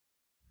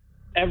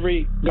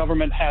Every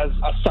government has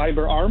a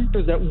cyber arm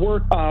that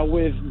work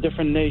with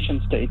different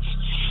nation states.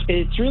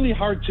 It's really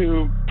hard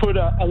to put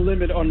a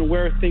limit on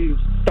where things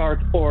start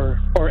or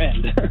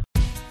end.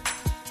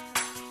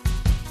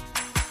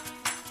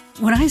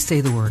 When I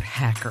say the word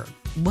hacker,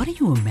 what do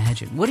you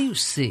imagine? What do you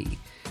see?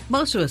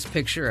 Most of us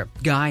picture a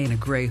guy in a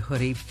gray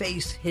hoodie,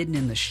 face hidden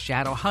in the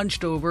shadow,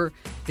 hunched over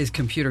his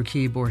computer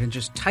keyboard and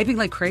just typing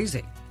like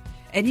crazy.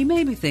 And you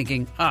may be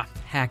thinking,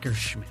 hackers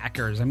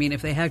schmackers. I mean,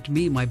 if they hacked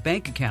me, my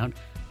bank account,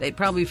 they'd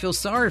probably feel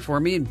sorry for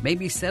me and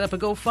maybe set up a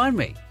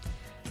GoFundMe.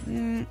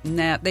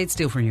 Nah, they'd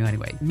steal from you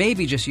anyway.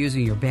 Maybe just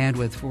using your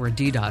bandwidth for a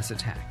DDoS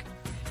attack.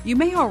 You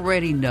may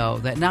already know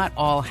that not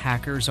all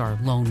hackers are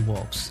lone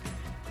wolves.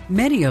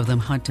 Many of them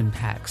hunt in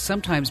packs.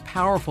 Sometimes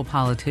powerful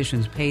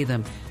politicians pay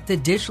them to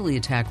digitally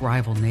attack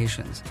rival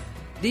nations.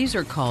 These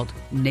are called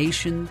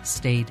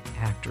nation-state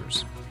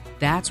actors.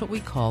 That's what we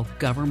call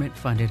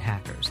government-funded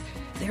hackers.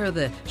 They're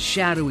the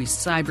shadowy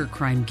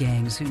cybercrime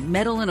gangs who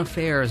meddle in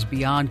affairs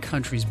beyond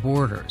countries'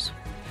 borders.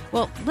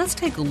 Well, let's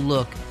take a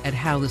look at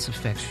how this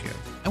affects you.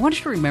 I want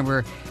you to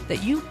remember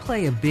that you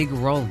play a big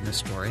role in this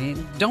story,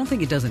 and don't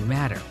think it doesn't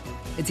matter.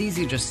 It's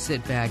easy to just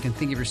sit back and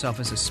think of yourself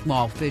as a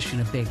small fish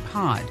in a big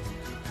pond.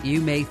 You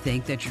may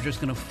think that you're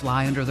just going to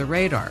fly under the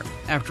radar.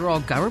 After all,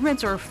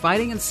 governments are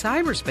fighting in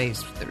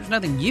cyberspace. There's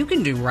nothing you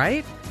can do,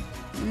 right?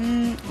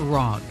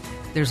 Wrong.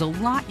 There's a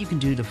lot you can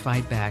do to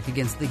fight back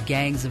against the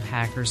gangs of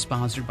hackers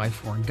sponsored by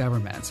foreign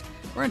governments.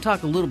 We're going to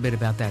talk a little bit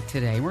about that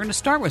today. We're going to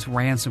start with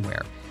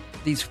ransomware.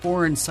 These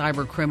foreign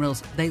cyber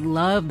criminals, they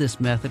love this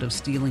method of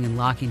stealing and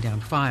locking down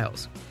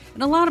files.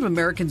 And a lot of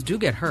Americans do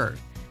get hurt.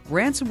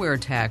 Ransomware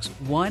attacks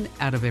 1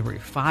 out of every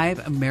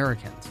 5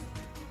 Americans.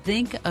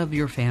 Think of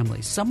your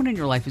family. Someone in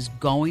your life is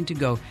going to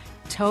go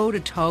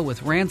toe-to-toe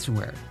with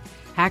ransomware.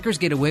 Hackers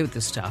get away with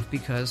this stuff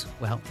because,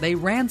 well, they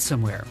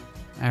ransomware.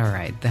 All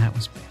right, that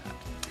was bad.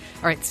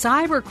 All right,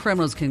 cyber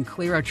criminals can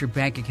clear out your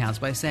bank accounts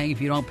by saying if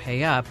you don't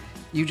pay up,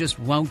 you just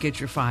won't get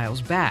your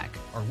files back.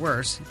 Or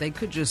worse, they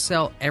could just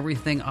sell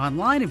everything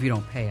online if you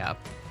don't pay up.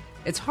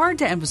 It's hard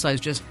to emphasize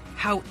just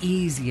how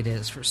easy it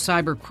is for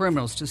cyber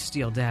criminals to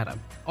steal data.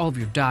 All of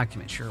your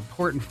documents, your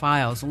important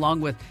files,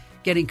 along with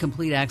getting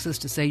complete access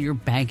to, say, your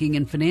banking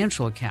and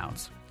financial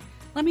accounts.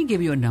 Let me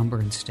give you a number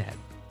instead.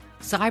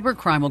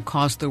 Cybercrime will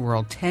cost the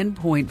world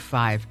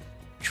 $10.5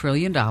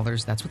 trillion,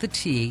 that's with a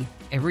T,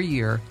 every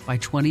year by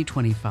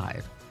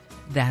 2025.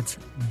 That's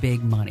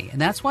big money. And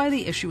that's why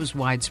the issue is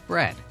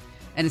widespread.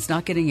 And it's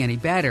not getting any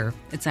better,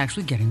 it's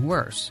actually getting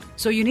worse.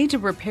 So you need to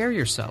prepare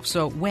yourself.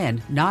 So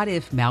when, not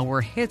if,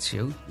 malware hits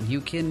you,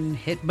 you can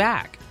hit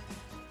back.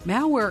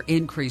 Malware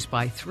increased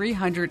by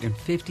 358%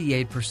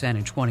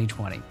 in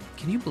 2020.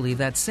 Can you believe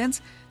that?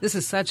 Since this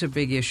is such a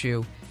big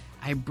issue,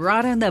 I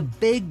brought in the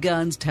big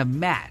guns to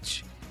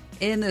match.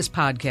 In this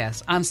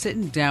podcast, I'm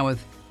sitting down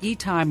with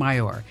Itai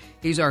Mayor.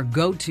 He's our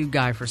go-to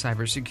guy for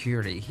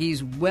cybersecurity.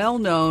 He's well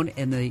known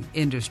in the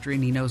industry,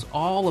 and he knows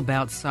all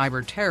about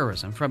cyber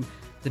terrorism, from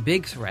the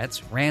big threats,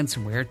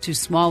 ransomware, to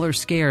smaller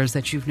scares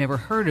that you've never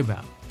heard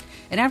about.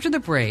 And after the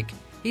break,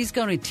 he's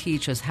going to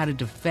teach us how to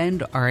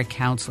defend our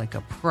accounts like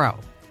a pro.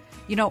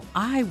 You know,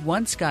 I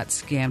once got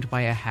scammed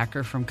by a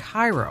hacker from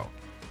Cairo.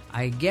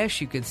 I guess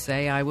you could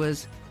say I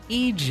was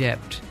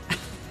Egypt.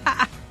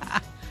 I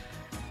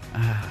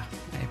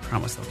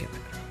promise they'll get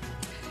better.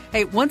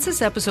 Hey, once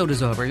this episode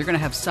is over, you're going to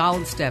have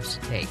solid steps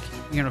to take.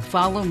 You're going to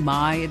follow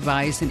my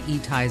advice and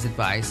Itai's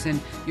advice, and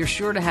you're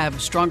sure to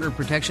have stronger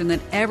protection than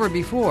ever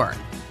before.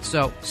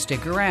 So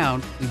stick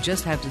around. We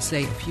just have to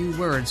say a few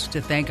words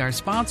to thank our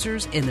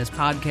sponsors in this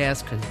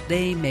podcast because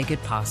they make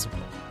it possible.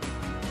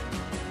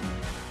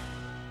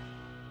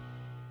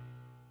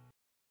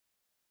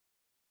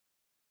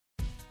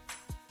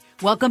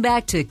 Welcome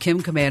back to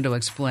Kim Komando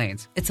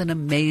Explains. It's an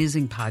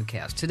amazing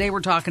podcast. Today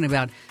we're talking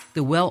about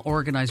the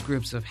well-organized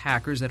groups of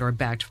hackers that are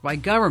backed by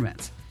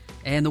governments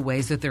and the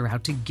ways that they're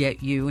out to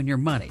get you and your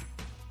money.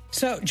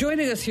 So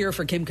joining us here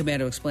for Kim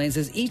Komando Explains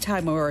is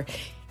Itai Mayor.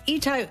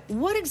 Itai,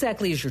 what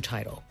exactly is your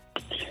title?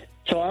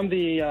 So I'm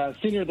the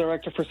Senior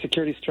Director for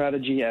Security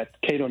Strategy at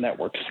Cato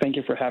Networks. Thank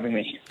you for having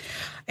me.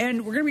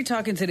 And we're going to be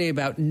talking today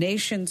about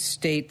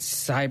nation-state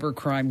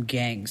cybercrime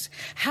gangs.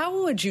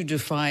 How would you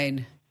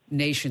define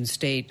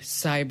nation-state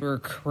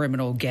cyber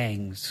criminal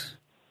gangs?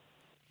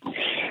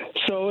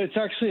 So it's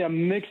actually a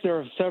mixture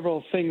of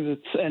several things.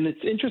 It's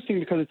interesting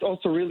because it's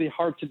also really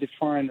hard to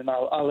define, and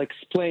I'll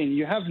explain.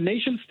 You have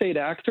nation-state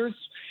actors,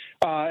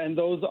 and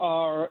those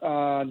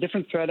are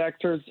different threat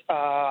actors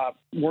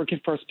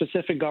working for a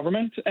specific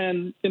government.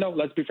 And, you know,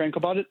 let's be frank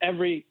about it,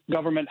 every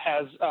government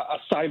has a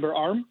cyber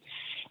arm.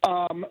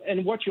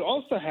 And what you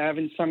also have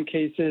in some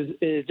cases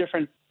is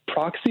different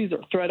proxies or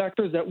threat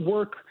actors that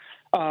work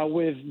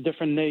with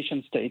different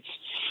nation states.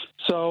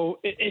 So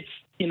it's,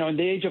 you know, in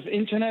the age of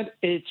internet,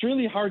 it's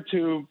really hard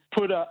to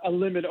put a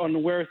limit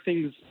on where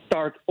things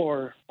start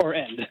or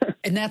end.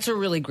 And that's a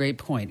really great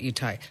point,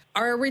 Itai.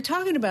 Are we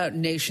talking about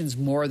nations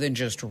more than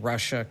just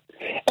Russia?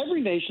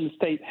 Every nation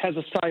state has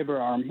a cyber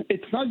arm.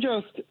 It's not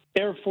just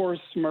Air Force,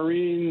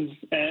 Marines,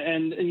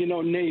 and you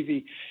know,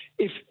 Navy.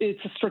 if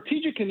it's a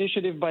strategic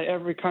initiative by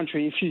every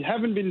country. If you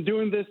haven't been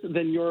doing this,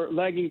 then you're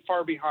lagging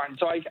far behind.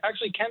 So I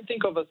actually can't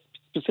think of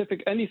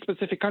any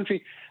specific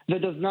country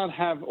that does not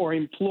have or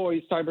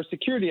employ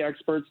cybersecurity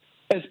experts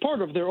as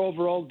part of their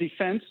overall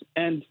defense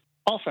and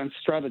offense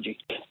strategy.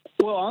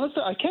 Well,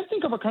 honestly, I can't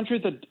think of a country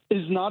that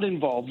is not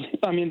involved.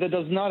 I mean, that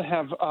does not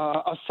have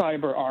a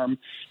cyber arm.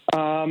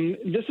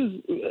 This is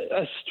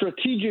a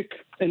strategic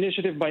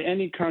initiative by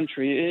any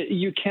country.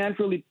 You can't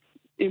really,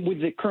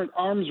 with the current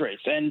arms race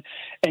and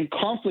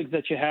conflict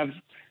that you have,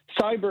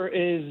 cyber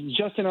is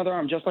just another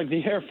arm, just like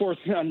the Air Force,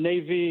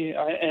 Navy,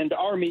 and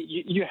Army.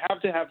 You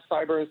have to have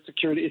cyber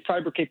security,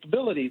 cyber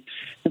capabilities.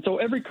 And so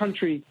every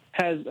country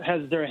has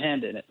their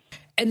hand in it.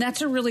 And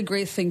that's a really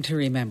great thing to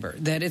remember,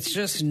 that it's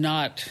just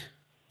not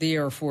the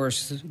Air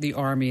Force, the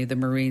Army, the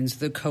Marines,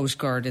 the Coast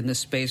Guard, and the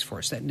Space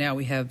Force. That now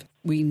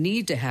we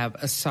need to have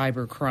a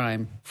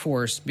cybercrime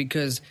force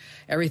because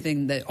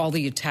all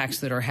the attacks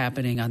that are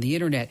happening on the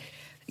internet.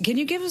 Can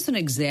you give us an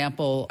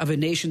example of a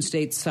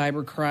nation-state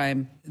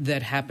cybercrime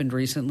that happened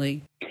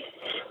recently?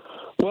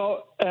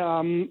 Well,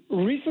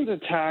 recent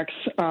attacks,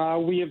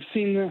 we have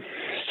seen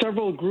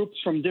several groups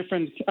from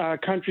different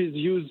countries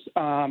use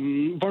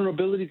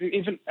vulnerabilities,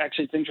 even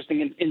actually it's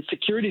interesting, in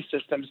security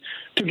systems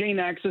to gain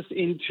access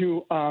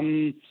into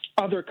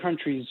other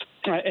countries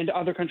and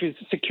other countries'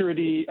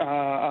 security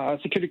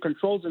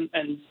controls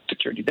and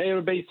security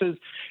databases,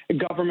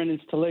 government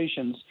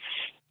installations.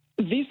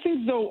 These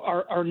things, though,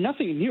 are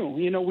nothing new.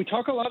 You know, we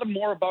talk a lot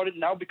more about it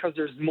now because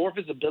there's more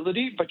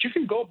visibility, but you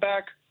can go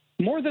back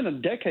more than a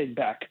decade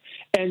back,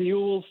 and you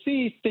will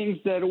see things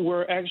that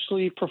were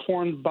actually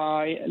performed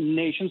by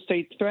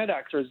nation-state threat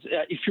actors.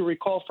 If you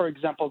recall, for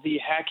example, the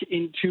hack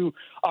into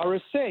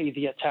RSA,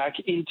 the attack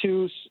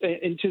into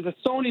the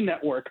Sony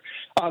network,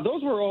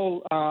 those were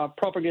all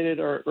propagated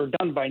or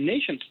done by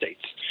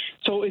nation-states.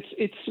 So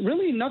it's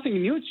really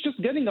nothing new. It's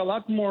just getting a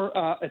lot more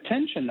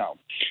attention now.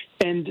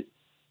 And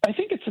I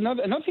think it's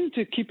another thing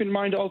to keep in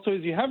mind also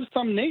is you have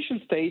some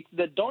nation-states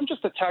that don't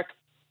just attack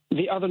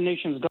the other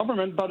nation's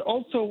government, but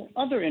also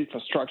other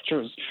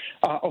infrastructures.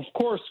 Of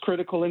course,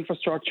 critical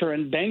infrastructure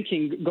and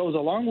banking goes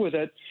along with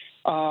it.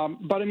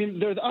 But, I mean,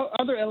 there's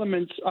other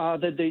elements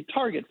that they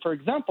target. For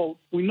example,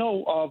 we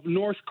know of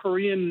North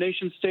Korean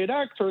nation-state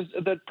actors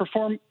that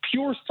perform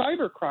pure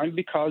cybercrime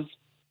because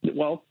they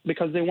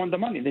want the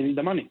money. They need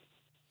the money.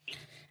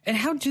 And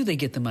how do they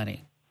get the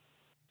money?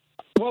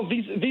 Well,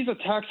 these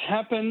attacks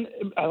happen.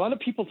 A lot of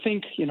people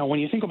think, when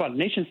you think about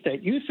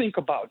nation-state, you think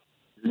about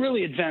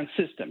really advanced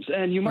systems.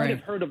 And you might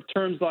have heard of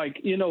terms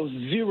like,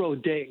 0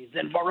 days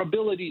and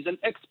vulnerabilities and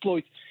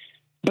exploits.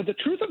 But the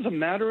truth of the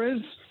matter is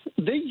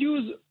they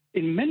use,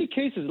 in many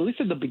cases, at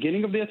least at the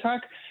beginning of the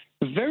attack,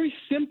 very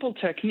simple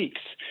techniques.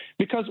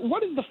 Because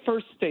what is the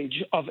first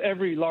stage of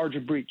every large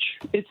breach?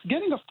 It's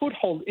getting a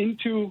foothold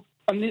into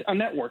a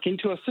network,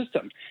 into a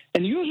system.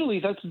 And usually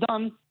that's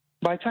done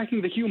by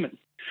attacking the human.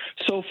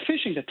 So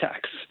phishing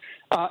attacks,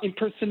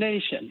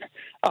 impersonation,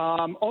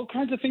 all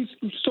kinds of things,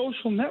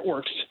 social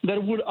networks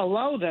that would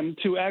allow them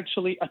to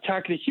actually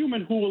attack the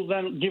human, who will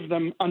then give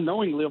them,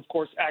 unknowingly, of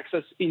course,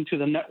 access into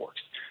the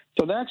networks.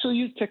 So they actually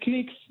use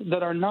techniques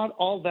that are not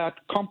all that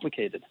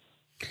complicated.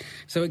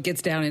 So it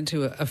gets down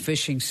into a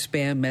phishing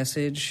spam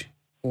message,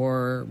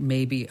 or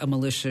maybe a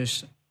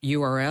malicious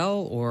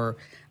URL, or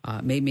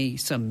maybe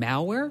some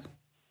malware?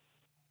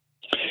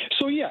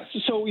 So yes,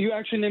 so you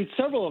actually named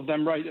several of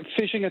them, right?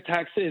 Phishing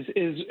attacks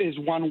is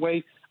one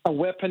way. A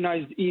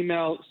weaponized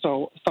email,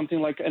 so something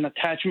like an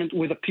attachment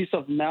with a piece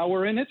of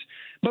malware in it.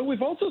 But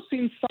we've also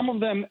seen some of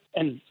them,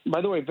 and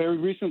by the way, very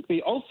recently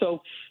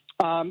also,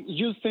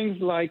 use things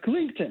like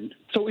LinkedIn.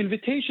 So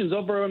invitations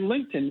over on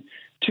LinkedIn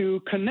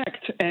to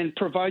connect and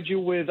provide you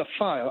with a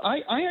file.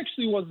 I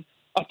actually was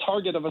a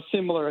target of a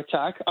similar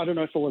attack. I don't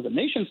know if it was a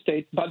nation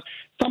state, but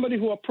somebody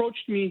who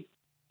approached me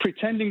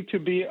pretending to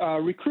be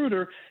a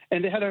recruiter,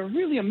 and they had a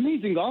really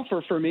amazing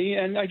offer for me,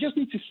 and I just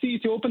need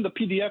to open the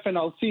PDF, and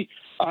I'll see,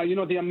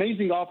 the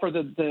amazing offer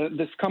that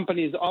this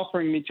company is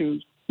offering me to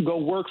go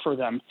work for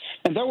them.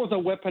 And that was a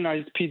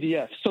weaponized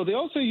PDF. So they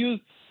also use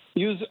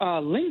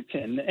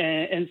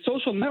LinkedIn and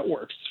social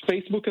networks,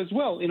 Facebook as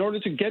well, in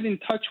order to get in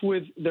touch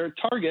with their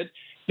target,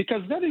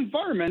 because that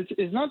environment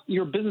is not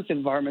your business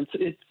environment.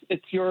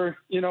 It's your,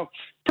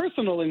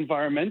 personal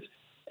environment.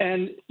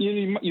 And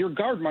your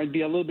guard might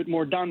be a little bit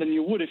more down than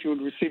you would if you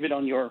would receive it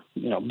on your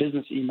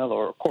business email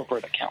or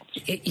corporate account.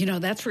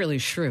 That's really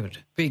shrewd,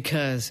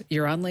 because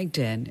you're on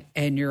LinkedIn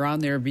and you're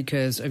on there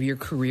because of your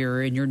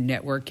career and your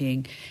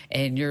networking,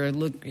 and you're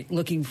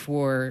looking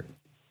for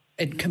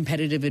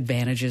competitive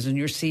advantages, and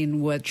you're seeing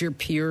what your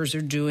peers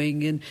are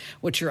doing and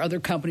what your other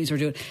companies are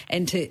doing.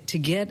 And to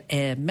get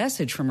a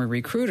message from a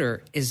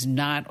recruiter is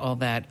not all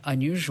that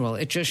unusual.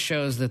 It just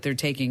shows that they're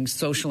taking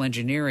social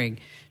engineering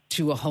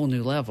to a whole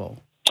new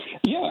level.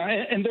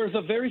 Yeah, and there's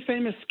a very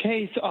famous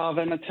case of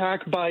an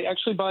attack by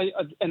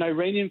an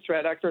Iranian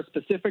threat actor, a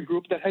specific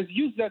group that has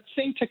used that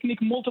same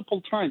technique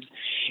multiple times.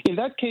 In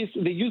that case,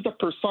 they used a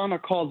persona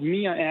called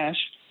Mia Ash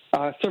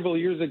several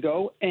years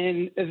ago,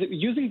 and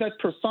using that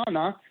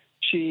persona,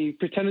 She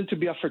pretended to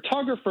be a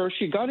photographer.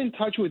 She got in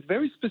touch with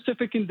very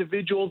specific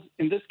individuals.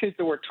 In this case,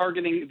 they were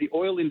targeting the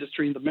oil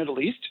industry in the Middle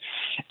East.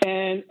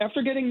 And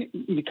after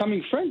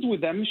becoming friends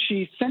with them,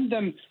 she sent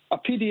them a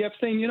PDF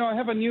saying, I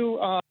have a new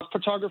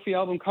photography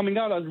album coming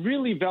out. I'd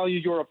really value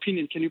your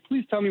opinion. Can you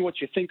please tell me what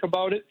you think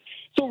about it?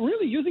 So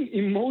really using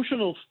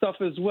emotional stuff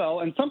as well.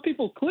 And some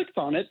people clicked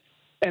on it,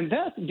 and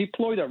that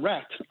deployed a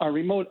RAT, a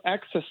remote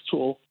access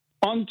tool,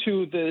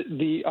 onto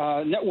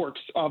the networks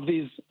of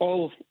these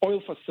oil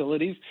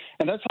facilities,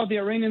 and that's how the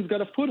Iranians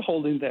got a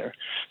foothold in there.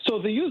 So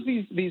they use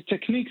these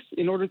techniques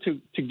in order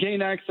to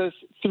gain access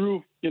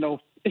through,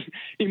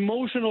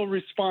 emotional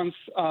response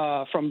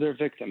from their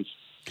victims.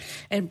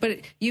 But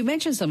you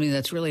mentioned something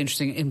that's really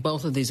interesting in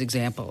both of these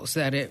examples,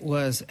 that it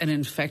was an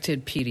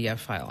infected PDF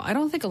file. I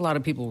don't think a lot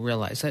of people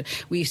realize that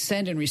we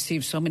send and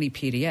receive so many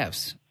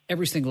PDFs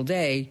every single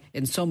day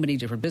in so many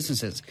different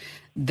businesses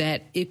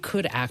that it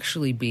could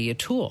actually be a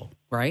tool,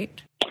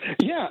 right?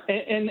 Yeah,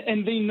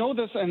 and they know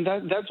this, and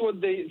that's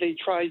what they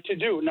try to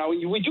do. Now,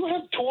 we do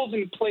have tools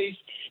in place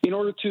in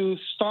order to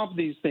stop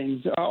these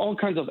things, all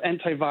kinds of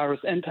antivirus,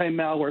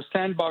 anti-malware,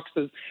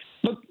 sandboxes,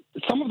 but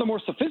some of the more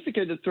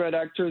sophisticated threat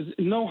actors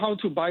know how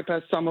to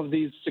bypass some of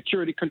these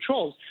security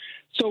controls.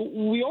 So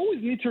we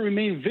always need to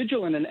remain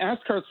vigilant and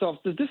ask ourselves,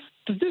 does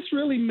this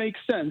really make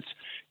sense?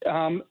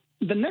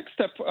 The next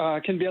step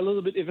can be a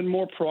little bit even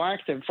more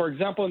proactive. For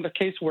example, in the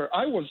case where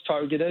I was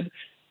targeted,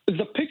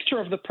 the picture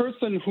of the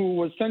person who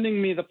was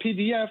sending me the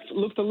PDF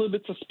looked a little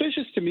bit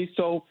suspicious to me,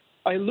 so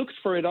I looked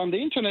for it on the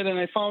internet and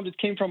I found it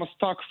came from a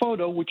stock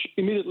photo, which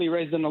immediately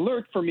raised an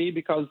alert for me,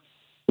 because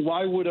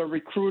why would a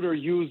recruiter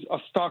use a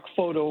stock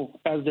photo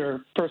as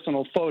their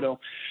personal photo?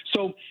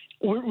 So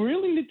we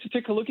really need to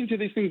take a look into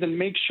these things and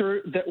make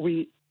sure that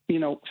we,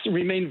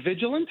 remain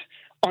vigilant.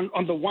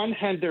 On the one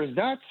hand, there's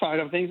that side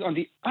of things. On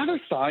the other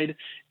side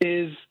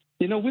is,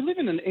 we live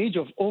in an age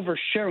of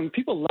oversharing.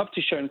 People love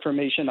to share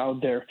information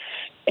out there.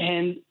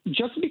 And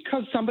just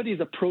because somebody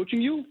is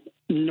approaching you,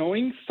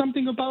 knowing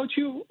something about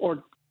you,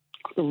 or,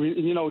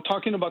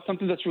 talking about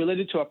something that's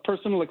related to a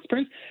personal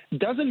experience,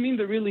 doesn't mean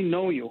they really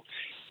know you.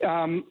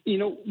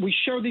 We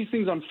share these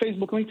things on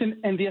Facebook, LinkedIn,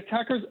 and the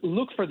attackers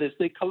look for this.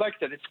 They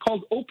collect it. It's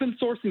called open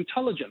source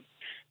intelligence.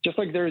 Just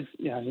like there's,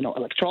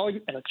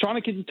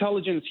 electronic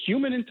intelligence,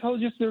 human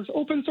intelligence, there's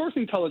open source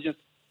intelligence.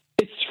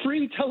 It's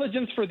free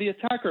intelligence for the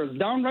attackers,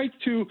 downright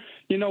to,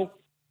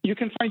 you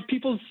can find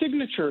people's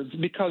signatures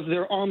because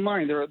they're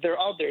online, they're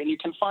out there, and you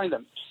can find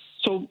them.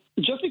 So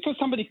just because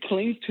somebody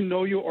claims to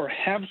know you or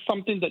have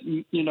something that,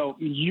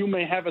 you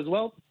may have as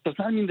well, does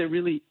not mean they're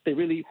really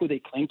who they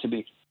claim to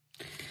be.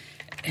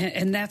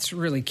 And that's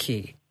really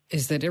key,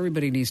 is that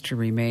everybody needs to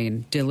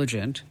remain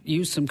diligent,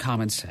 use some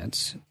common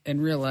sense,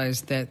 and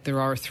realize that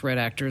there are threat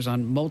actors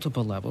on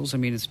multiple levels. I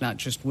mean, it's not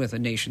just with a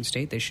nation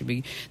state.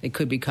 They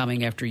could be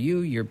coming after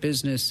you, your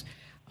business,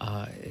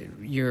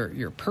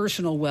 your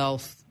personal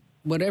wealth,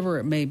 whatever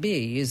it may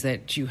be, is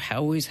that you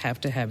always have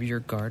to have your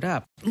guard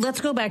up.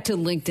 Let's go back to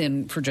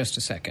LinkedIn for just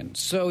a second.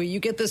 So you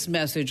get this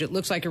message. It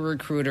looks like a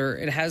recruiter.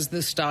 It has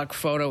this stock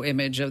photo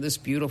image of this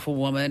beautiful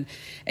woman.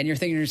 And you're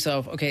thinking to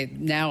yourself, okay,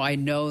 now I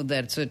know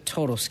that it's a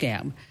total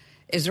scam.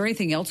 Is there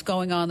anything else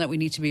going on that we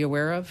need to be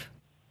aware of?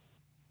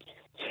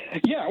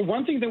 Yeah,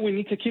 one thing that we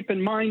need to keep in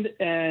mind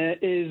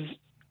is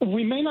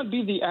we may not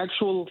be the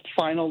actual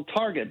final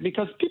target,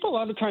 because people a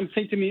lot of times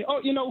say to me,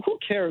 who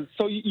cares?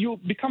 So you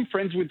become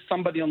friends with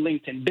somebody on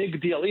LinkedIn. Big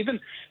deal. Even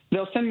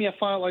they'll send me a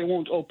file, I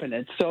won't open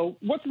it. So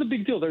what's the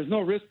big deal? There's no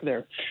risk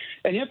there.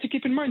 And you have to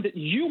keep in mind that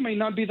you may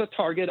not be the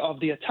target of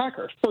the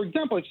attacker. For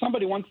example, if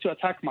somebody wants to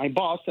attack my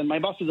boss, and my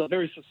boss is a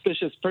very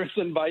suspicious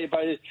person by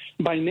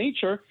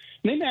nature,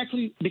 they may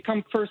actually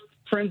become first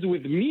friends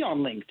with me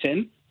on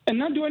LinkedIn and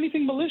not do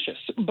anything malicious.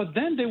 But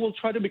then they will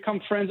try to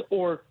become friends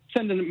or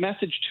send a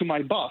message to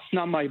my boss.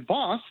 Now, my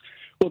boss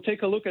will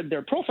take a look at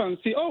their profile and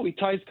see,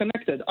 Itai is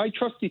connected. I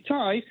trust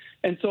Itai,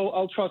 and so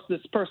I'll trust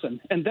this person.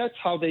 And that's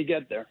how they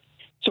get there.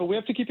 So we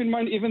have to keep in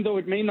mind, even though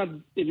it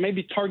may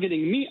be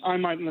targeting me, I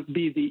might not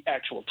be the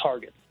actual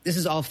target. This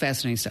is all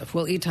fascinating stuff.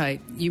 Well, Itai,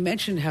 you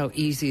mentioned how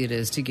easy it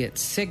is to get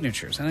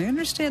signatures, and I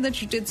understand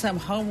that you did some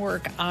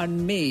homework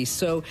on me.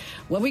 So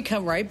when we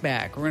come right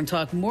back, we're going to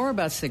talk more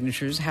about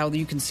signatures, how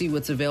you can see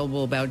what's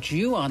available about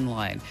you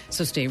online.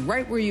 So stay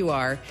right where you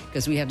are,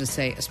 because we have to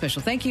say a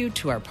special thank you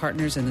to our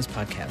partners in this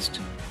podcast.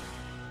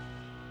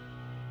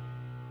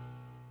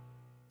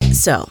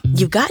 So,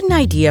 you've got an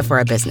idea for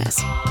a business,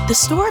 the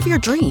store of your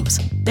dreams.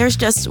 There's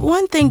just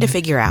one thing to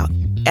figure out: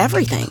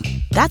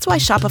 everything. That's why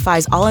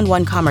Shopify's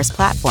all-in-one commerce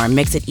platform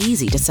makes it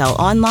easy to sell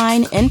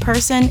online, in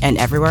person, and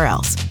everywhere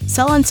else.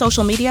 Sell on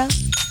social media,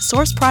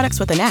 source products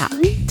with an app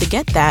to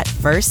get that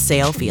first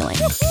sale feeling.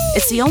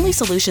 It's the only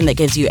solution that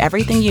gives you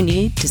everything you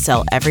need to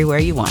sell everywhere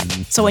you want.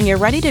 So when you're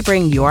ready to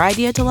bring your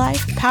idea to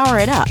life, power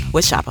it up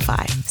with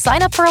Shopify.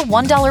 Sign up for a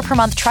 $1 per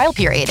month trial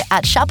period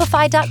at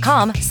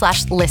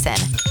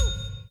shopify.com/listen.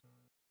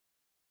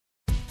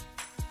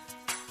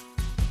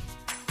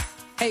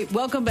 Hey,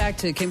 welcome back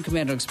to Kim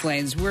Komando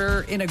Explains.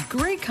 We're in a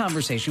great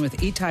conversation with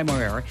Itai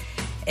Moreira,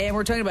 And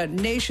we're talking about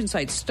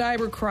nation-side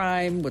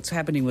cybercrime, what's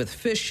happening with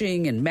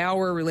phishing and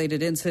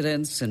malware-related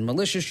incidents and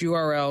malicious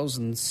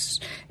URLs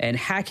and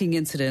hacking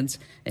incidents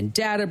and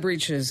data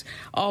breaches,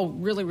 all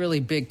really, really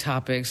big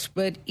topics.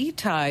 But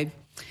Itai,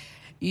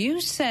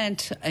 you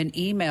sent an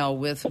email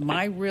with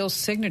my real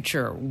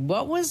signature.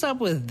 What was up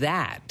with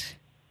that?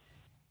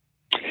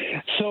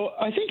 So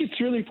I think it's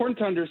really important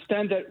to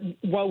understand that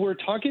while we're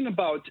talking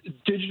about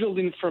digital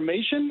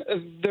information,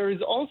 there is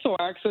also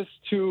access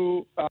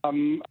to,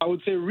 I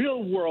would say,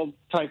 real-world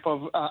type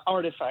of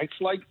artifacts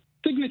like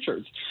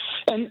signatures.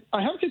 And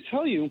I have to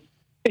tell you,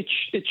 it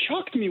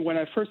shocked me when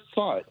I first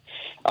saw it.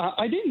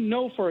 I didn't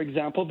know, for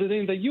example, that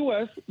in the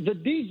U.S., the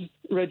deeds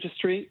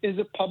registry is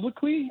a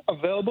publicly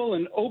available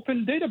and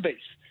open database.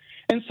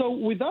 And so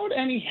without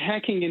any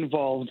hacking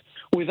involved,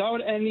 without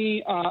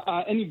any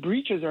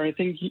breaches or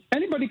anything,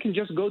 anybody can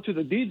just go to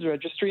the deeds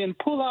registry and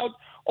pull out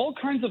all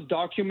kinds of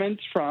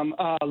documents from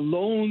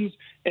loans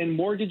and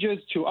mortgages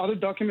to other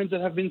documents that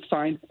have been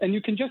signed, and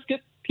you can just get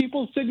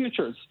people's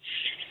signatures.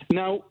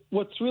 Now,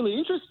 what's really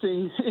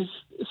interesting is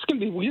this can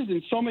be used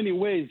in so many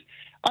ways.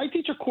 I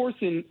teach a course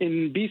in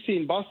BC,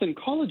 in Boston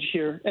College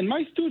here, and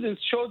my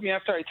students showed me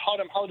after I taught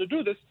them how to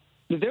do this,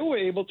 that they were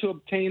able to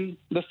obtain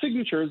the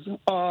signatures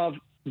of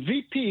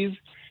VPs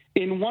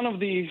in one of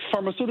the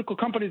pharmaceutical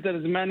companies that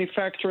is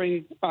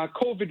manufacturing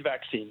COVID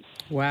vaccines.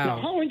 Wow.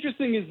 Now, how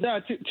interesting is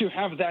that to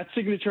have that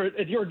signature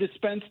at your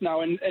dispense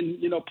now and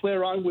play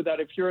around with that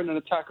if you're an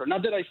attacker?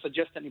 Not that I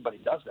suggest anybody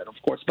does that, of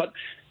course, but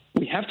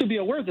we have to be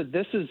aware that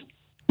this is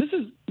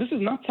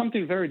not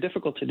something very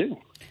difficult to do.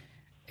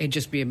 It'd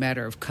just be a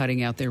matter of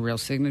cutting out their real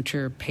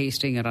signature,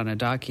 pasting it on a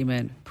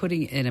document,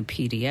 putting it in a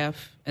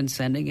PDF, and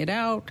sending it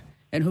out,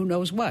 and who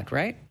knows what,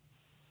 right?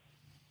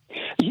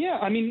 Yeah,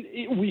 I mean,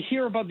 we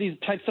hear about these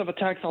types of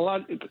attacks a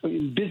lot,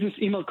 business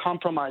email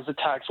compromise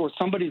attacks, where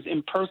somebody's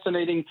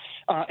impersonating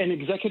an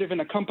executive in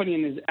a company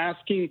and is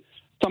asking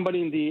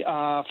somebody in the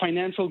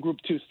financial group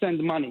to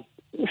send money.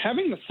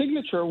 Having a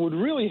signature would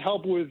really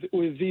help with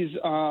these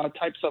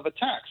types of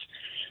attacks.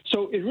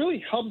 So it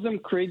really helps them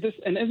create this.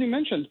 And as you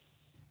mentioned,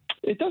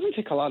 it doesn't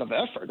take a lot of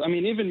effort. I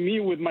mean, even me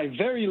with my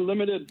very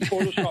limited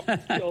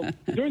Photoshop skills,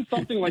 doing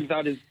something like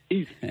that is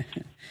easy.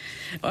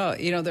 Well,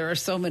 there are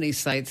so many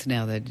sites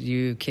now that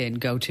you can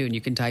go to and you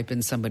can type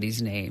in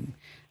somebody's name.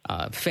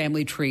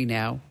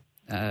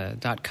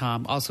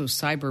 FamilyTreeNow.com. Also,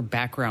 Cyber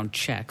Background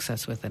Checks,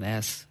 that's with an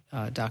S.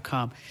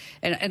 .com.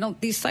 And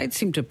these sites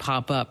seem to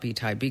pop up,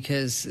 Itai,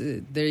 because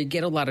they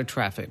get a lot of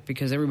traffic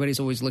because everybody's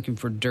always looking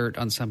for dirt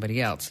on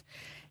somebody else.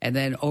 And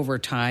then over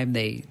time,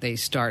 they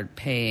start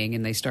paying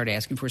and they start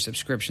asking for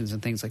subscriptions and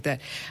things like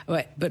that.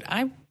 But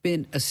I've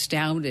been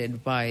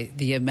astounded by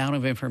the amount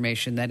of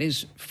information that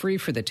is free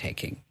for the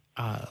taking.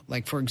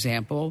 Like, for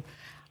example,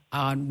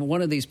 on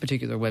one of these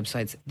particular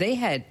websites, they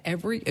had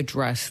every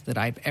address that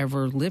I've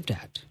ever lived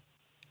at.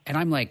 And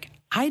I'm like,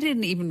 I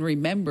didn't even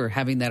remember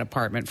having that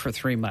apartment for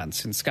 3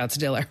 months in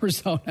Scottsdale,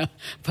 Arizona.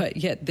 But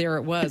yet there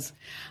it was,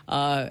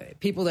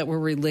 people that were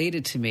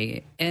related to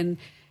me. And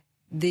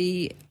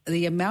the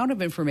amount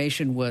of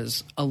information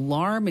was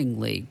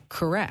alarmingly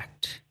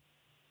correct.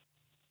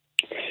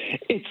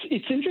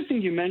 It's interesting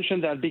you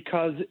mentioned that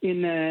because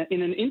in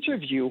an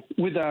interview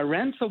with a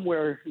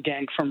ransomware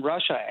gang from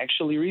Russia,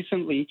 actually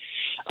recently,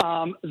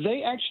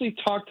 they actually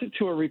talked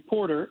to a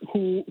reporter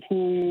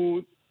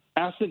who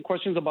asked them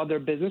questions about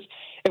their business.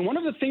 And one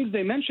of the things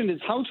they mentioned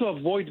is how to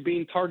avoid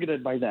being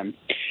targeted by them.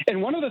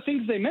 And one of the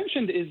things they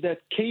mentioned is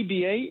that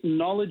KBA,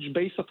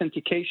 knowledge-based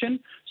authentication,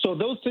 so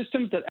those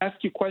systems that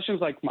ask you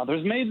questions like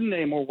mother's maiden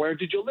name or where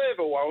did you live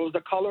or what was the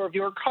color of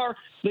your car,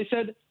 they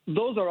said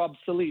those are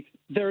obsolete.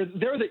 They're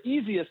the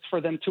easiest for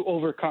them to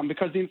overcome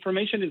because the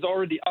information is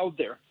already out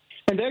there.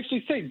 And they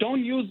actually say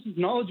don't use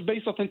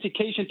knowledge-based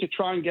authentication to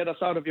try and get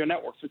us out of your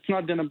networks. It's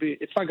not going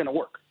to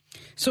work.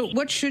 So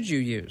what should you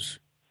use?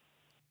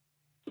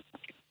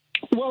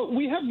 Well,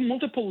 we have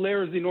multiple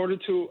layers in order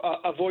to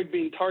avoid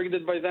being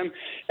targeted by them.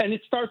 And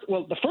it starts,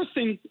 the first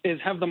thing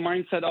is have the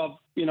mindset of,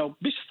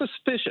 be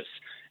suspicious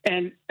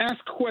and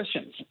ask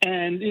questions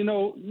and,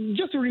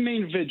 just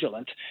remain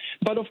vigilant.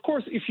 But, of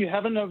course, if you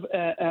have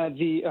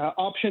the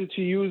option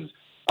to use,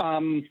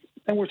 and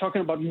we're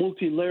talking about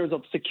multi-layers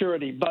of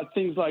security, but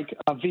things like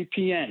a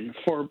VPN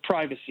for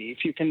privacy,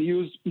 if you can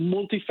use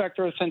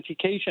multi-factor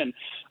authentication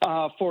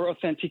for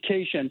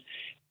authentication,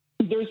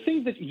 there's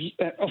things that,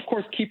 of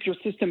course, keep your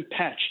system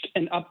patched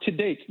and up to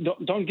date.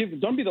 Don't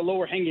be the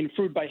lower hanging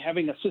fruit by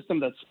having a system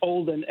that's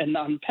old and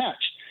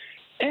unpatched.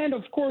 And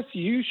of course,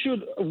 you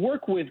should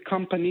work with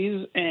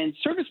companies and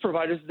service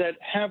providers that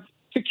have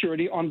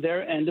security on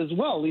their end as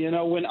well.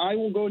 When I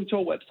will go into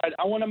a website,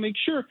 I want to make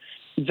sure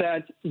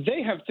that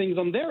they have things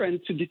on their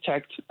end to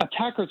detect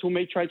attackers who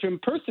may try to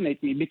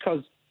impersonate me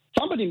because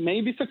somebody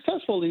may be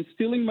successful in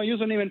stealing my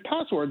username and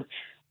password.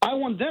 I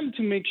want them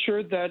to make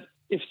sure that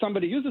if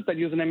somebody uses that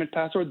username and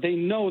password, they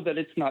know that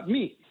it's not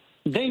me.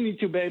 They need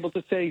to be able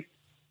to say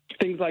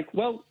things like,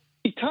 well,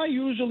 Itai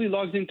usually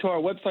logs into our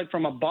website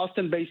from a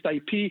Boston-based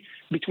IP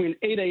between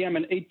 8 a.m.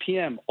 and 8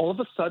 p.m. All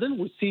of a sudden,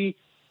 we see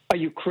a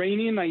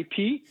Ukrainian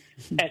IP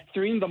at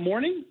 3 in the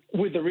morning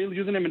with the real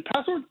username and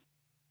password,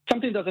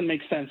 something doesn't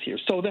make sense here.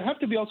 So there have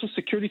to be also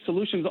security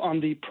solutions on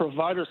the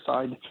provider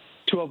side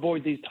to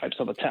avoid these types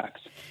of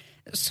attacks.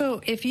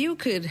 So if you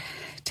could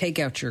take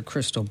out your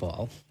crystal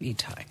ball,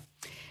 Itai,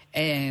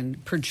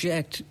 and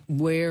project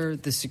where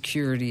the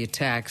security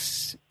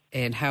attacks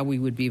and how we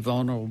would be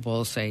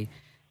vulnerable, say,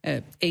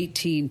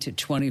 18 to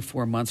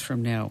 24 months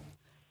from now,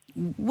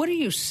 what do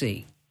you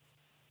see?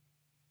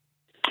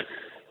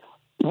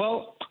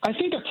 Well, I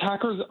think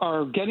attackers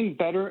are getting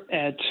better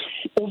at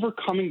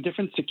overcoming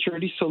different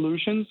security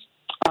solutions.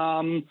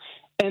 And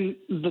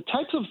the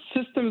types of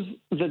systems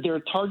that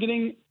they're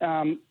targeting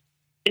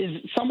is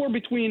somewhere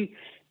between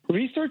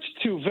research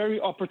to very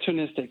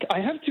opportunistic.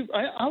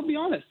 I'll be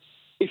honest.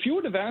 If you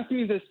would have asked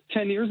me this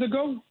 10 years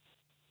ago,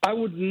 I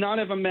would not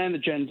have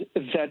imagined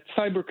that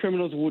cyber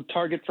criminals would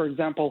target, for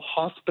example,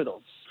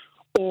 hospitals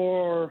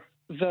or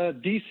the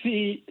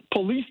D.C.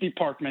 police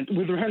department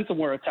with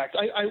ransomware attacks.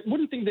 I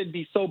wouldn't think they'd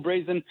be so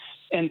brazen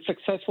and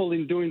successful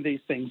in doing these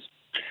things.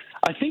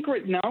 I think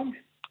right now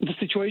the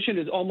situation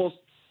is almost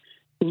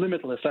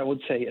limitless, I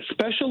would say,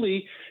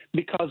 especially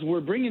because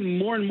we're bringing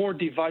more and more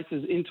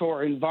devices into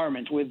our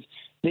environment with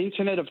the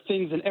Internet of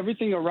Things, and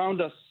everything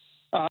around us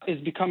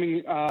is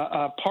becoming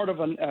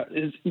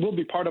will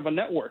be part of a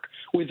network.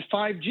 With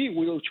 5G,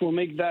 which will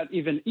make that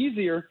even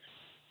easier,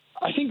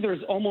 I think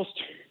there's almost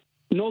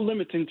no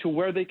limit into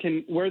where they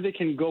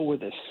can go with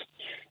this.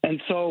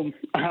 And so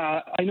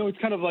I know it's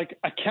kind of like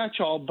a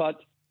catch-all, but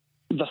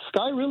the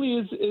sky really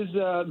is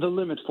the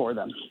limit for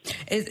them.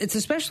 It's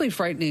especially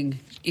frightening,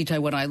 Itai,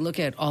 when I look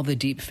at all the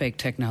deep fake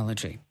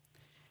technology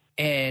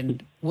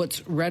and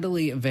what's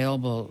readily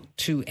available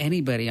to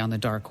anybody on the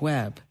dark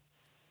web,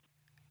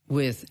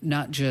 with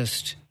not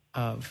just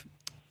of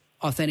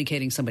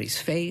authenticating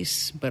somebody's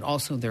face, but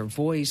also their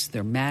voice,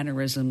 their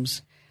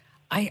mannerisms.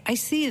 I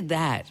see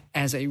that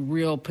as a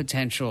real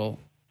potential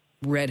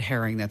red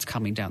herring that's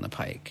coming down the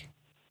pike.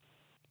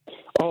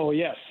 Oh,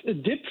 yes.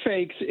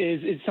 Deepfakes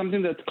is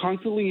something that's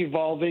constantly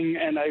evolving,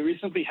 and I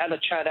recently had a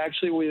chat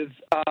actually with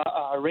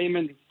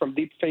Raymond from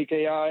Deepfake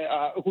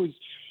AI, who's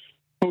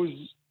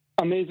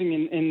amazing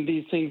in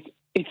these things.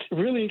 It's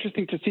really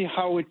interesting to see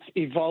how it's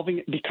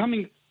evolving,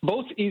 becoming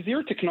both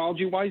easier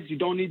technology-wise. You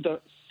don't need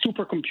the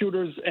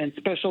supercomputers and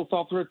special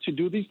software to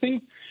do these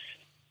things.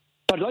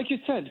 But like you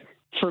said,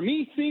 for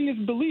me, seeing is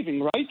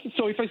believing, right?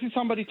 So if I see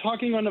somebody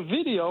talking on a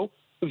video,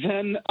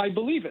 then I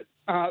believe it.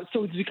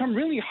 So it's become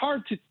really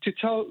hard to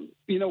tell,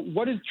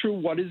 what is true,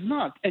 what is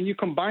not. And you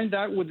combine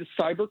that with the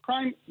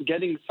cybercrime,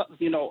 getting,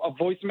 a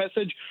voice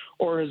message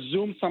or a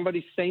Zoom,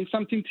 somebody saying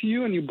something to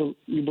you, and you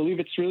believe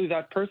it's really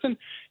that person.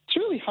 It's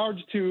really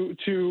hard to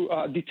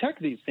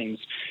detect these things.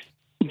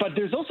 But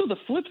there's also the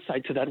flip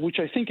side to that, which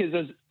I think is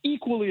as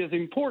equally as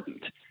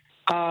important,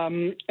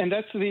 and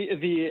that's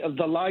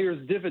the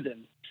liar's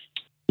dividend.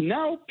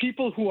 Now,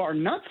 people who are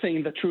not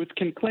saying the truth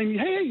can claim,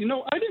 hey,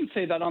 I didn't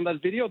say that on that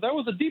video. That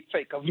was a deep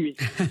fake of me.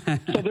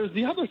 So there's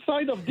the other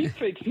side of deep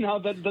fakes now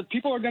that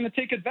people are going to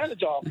take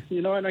advantage of,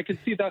 and I can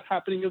see that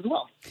happening as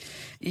well.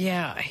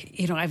 Yeah.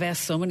 I've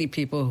asked so many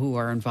people who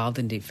are involved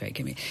in deep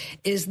fake.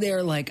 Is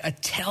there like a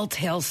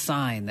telltale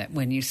sign that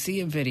when you see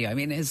a video,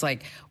 is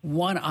like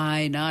one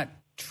eye not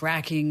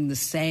tracking the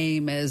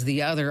same as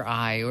the other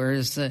eye, or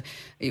is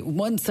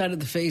one side of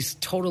the face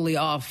totally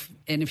off?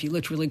 And if you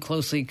looked really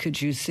closely,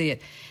 could you see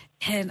it?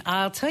 And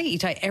I'll tell you,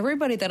 Itai,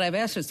 everybody that I've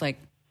asked, it's like,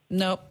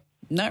 nope,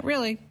 not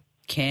really.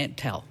 Can't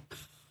tell.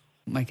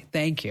 I'm like,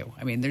 thank you.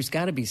 There's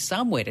got to be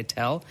some way to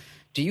tell.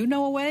 Do you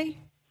know a way?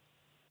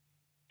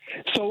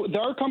 So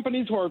there are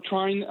companies who are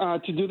trying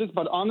to do this,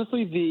 but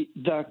honestly,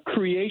 the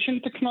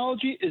creation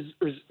technology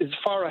is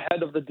far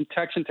ahead of the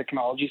detection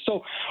technology.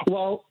 So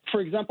while, for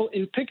example,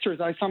 in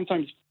pictures, I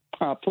sometimes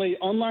play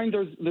online,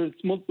 there's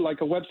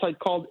like a website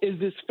called Is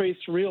This Face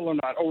Real or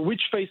Not? Or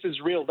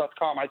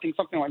whichfaceisreal.com, I think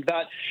something like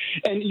that.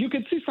 And you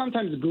can see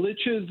sometimes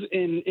glitches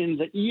in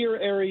the ear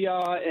area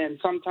and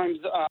sometimes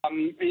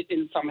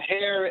in some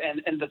hair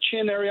and the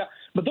chin area.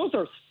 But those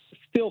are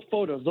still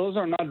photos. Those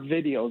are not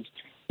videos.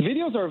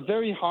 Videos are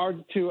very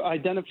hard to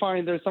identify,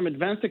 and there's some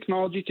advanced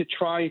technology to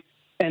try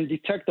and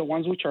detect the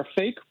ones which are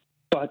fake.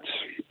 But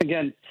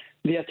again,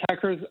 the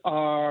attackers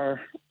are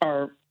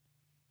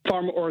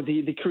far more, or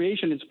the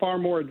creation is far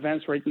more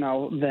advanced right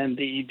now than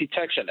the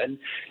detection. And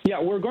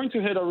yeah, we're going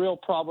to hit a real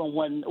problem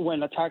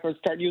when attackers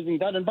start using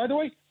that. And by the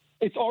way,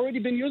 it's already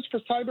been used for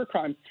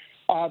cybercrime.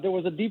 There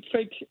was a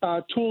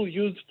deepfake tool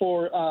used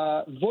for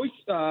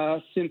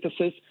voice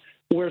synthesis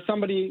where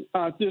somebody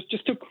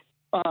just took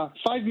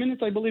 5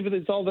 minutes, I believe it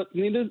is all that's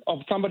needed, of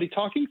somebody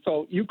talking.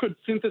 So you could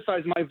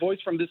synthesize my voice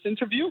from this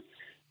interview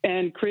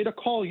and create a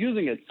call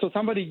using it. So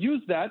somebody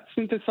used that,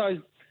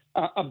 synthesized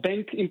a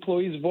bank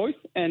employee's voice,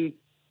 and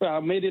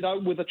made it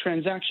out with a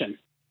transaction.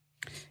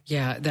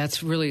 Yeah,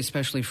 that's really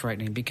especially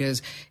frightening,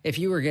 because if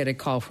you were to get a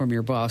call from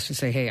your boss to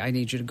say, hey, I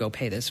need you to go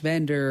pay this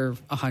vendor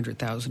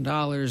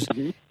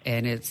 $100,000,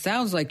 and it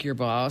sounds like your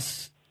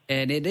boss,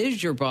 and it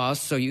is your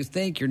boss, so you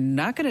think you're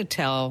not going to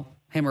tell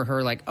him or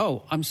her like,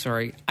 oh, I'm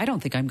sorry, I don't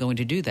think I'm going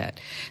to do that.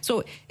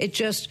 So it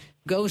just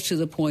goes to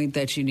the point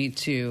that you need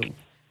to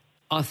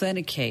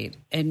authenticate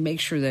and make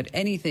sure that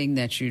anything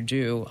that you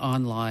do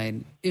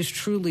online is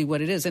truly what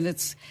it is. And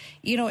it's,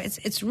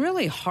 it's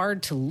really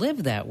hard to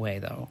live that way,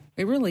 though.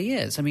 It really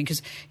is. I mean,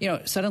 because,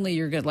 suddenly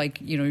you're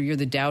you're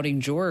the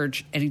doubting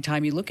George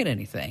anytime you look at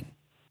anything.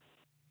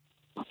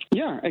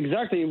 Yeah,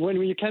 exactly. When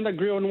you can't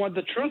agree on what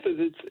the truth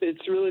is,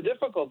 it's really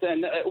difficult.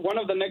 And one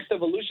of the next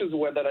evolutions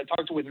that I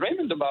talked with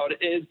Raymond about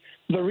is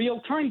the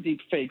real-time deep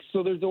fakes.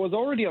 So there was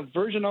already a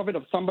version of it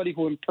of somebody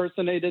who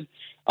impersonated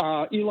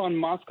Elon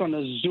Musk on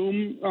a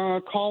Zoom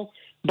call.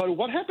 But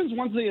what happens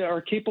once they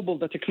are capable,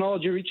 the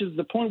technology reaches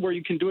the point where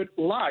you can do it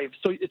live.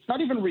 So it's not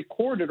even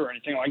recorded or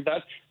anything like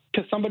that,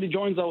 because somebody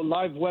joins a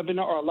live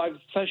webinar or a live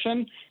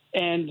session,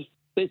 and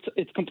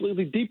it's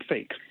completely deep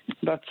fake.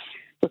 That's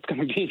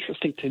going to be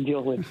interesting to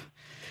deal with.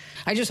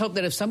 I just hope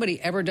that if somebody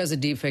ever does a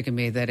deepfake of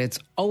me, that it's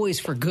always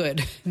for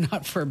good,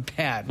 not for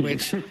bad,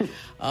 which,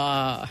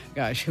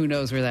 gosh, who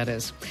knows where that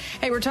is.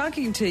 Hey, we're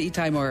talking to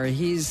Itai Moyer.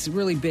 He's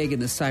really big in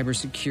the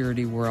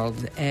cybersecurity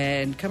world.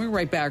 And coming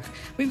right back,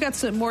 we've got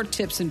some more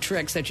tips and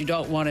tricks that you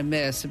don't want to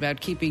miss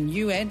about keeping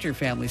you and your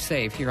family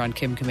safe here on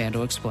Kim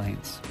Komando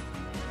Explains.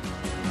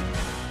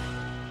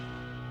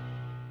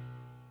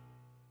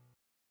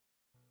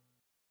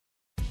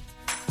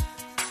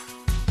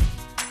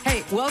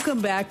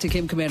 Welcome back to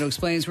Kim Komando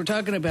Explains. We're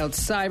talking about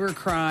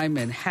cybercrime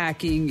and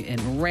hacking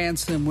and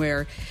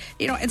ransomware.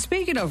 And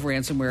speaking of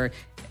ransomware,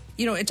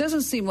 it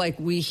doesn't seem like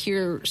we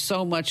hear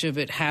so much of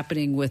it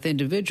happening with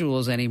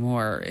individuals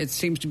anymore. It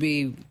seems to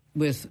be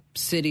with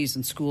cities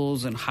and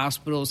schools and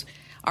hospitals.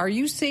 Are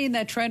you seeing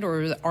that trend,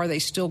 or are they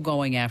still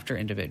going after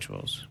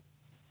individuals?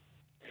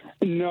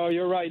 No,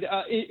 you're right.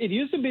 It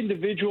used to be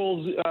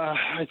individuals,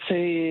 I'd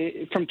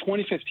say, from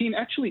 2015.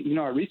 Actually,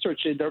 I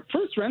researched it. The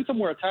first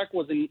ransomware attack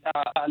was in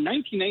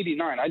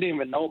 1989. I didn't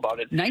even know about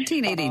it.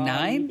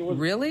 1989?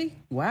 Really?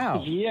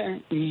 Wow. Yeah.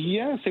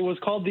 Yes. It was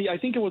called I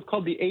think it was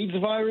called the AIDS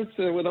virus.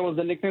 That was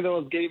the nickname that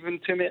was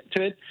given to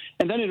it.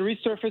 And then it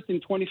resurfaced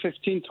in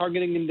 2015,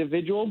 targeting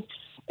individuals.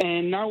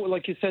 And now,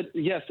 like you said,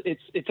 yes,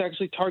 it's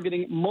actually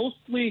targeting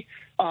mostly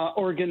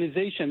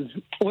organizations.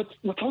 What's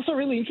also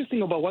really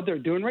interesting about what they're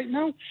doing right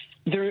now,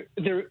 they're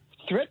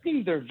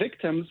threatening their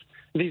victims,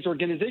 these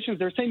organizations.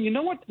 They're saying, you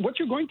know what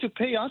you're going to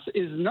pay us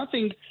is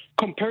nothing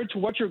compared to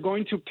what you're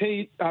going to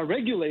pay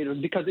regulators,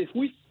 because if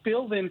we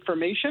spill the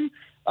information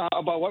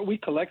about what we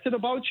collected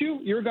about you,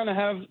 you're going to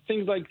have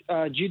things like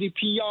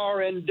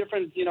GDPR and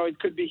different, it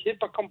could be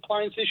HIPAA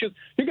compliance issues.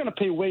 You're going to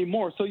pay way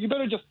more. So you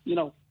better just,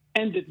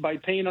 end it by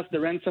paying us the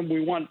ransom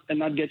we want and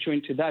not get you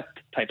into that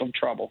type of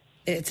trouble.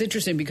 It's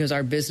interesting because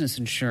our business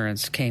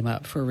insurance came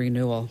up for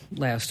renewal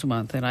last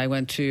month, and I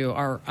went to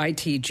our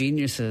IT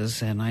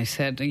geniuses and I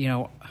said,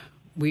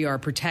 we are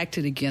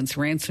protected against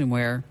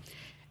ransomware,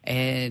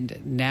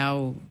 and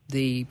now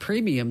the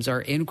premiums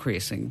are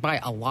increasing by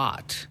a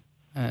lot.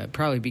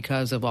 Probably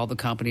because of all the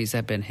companies that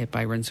have been hit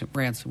by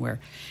ransomware.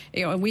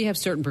 And we have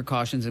certain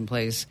precautions in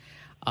place,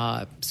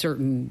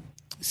 certain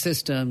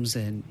systems,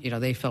 and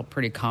they felt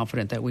pretty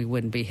confident that we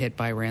wouldn't be hit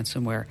by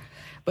ransomware.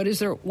 But is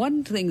there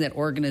one thing that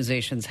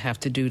organizations have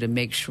to do to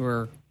make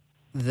sure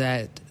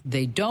that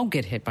they don't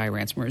get hit by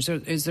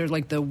ransomware? Is there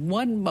like the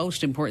one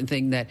most important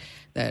thing that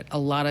a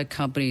lot of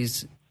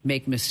companies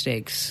make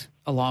mistakes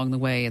along the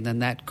way, and then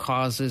that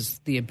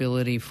causes the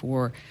ability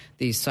for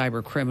these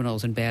cyber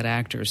criminals and bad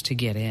actors to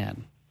get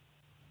in?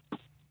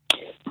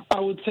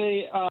 I would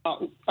say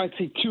I'd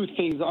say two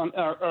things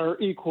are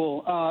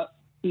equal.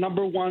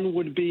 Number one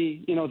would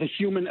be, the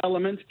human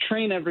element.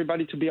 Train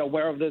everybody to be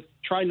aware of this.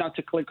 Try not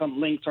to click on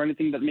links or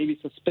anything that may be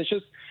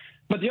suspicious.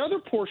 But the other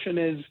portion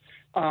is,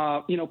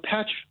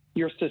 patch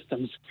your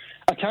systems.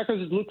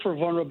 Attackers look for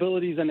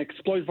vulnerabilities and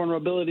exploit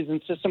vulnerabilities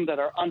in systems that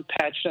are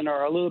unpatched and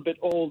are a little bit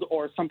old,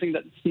 or something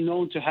that's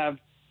known to have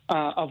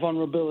a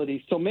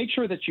vulnerability. So make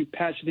sure that you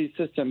patch these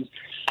systems.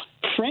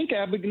 Frank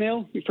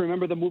Abagnale, if you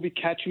remember the movie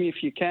Catch Me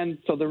If You Can,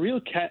 so the real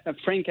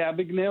Frank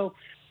Abagnale,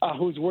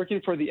 who's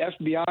working for the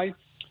FBI,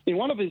 in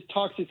one of his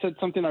talks, he said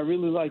something I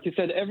really like. He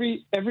said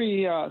every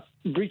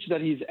breach that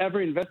he's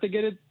ever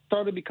investigated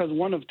started because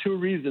one of two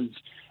reasons.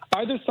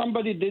 Either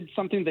somebody did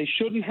something they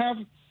shouldn't have,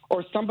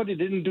 or somebody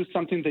didn't do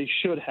something they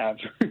should have.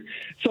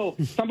 So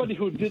somebody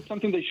who did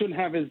something they shouldn't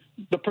have is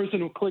the person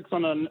who clicks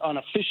on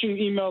a phishing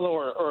email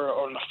or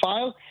on a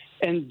file,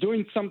 and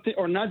doing something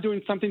or not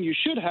doing something you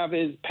should have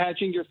is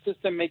patching your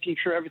system, making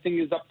sure everything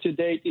is up to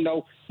date,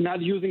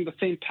 not using the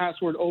same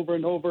password over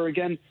and over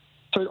again.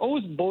 So it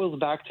always boils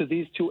back to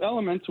these two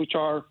elements, which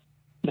are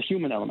the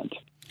human element.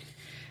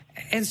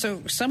 And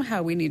so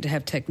somehow we need to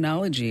have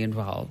technology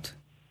involved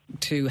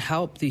to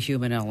help the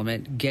human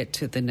element get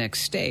to the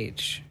next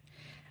stage.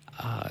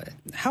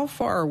 How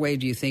far away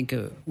do you think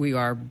we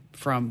are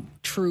from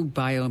true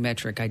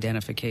biometric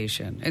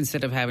identification,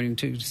 instead of having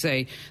to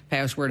say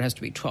password has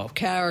to be 12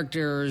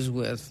 characters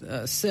with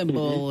a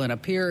symbol and a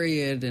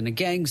period and a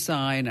gang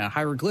sign, a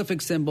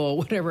hieroglyphic symbol,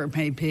 whatever it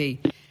may be?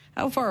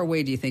 How far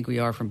away do you think we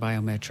are from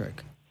biometric?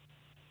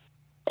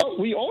 Oh,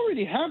 we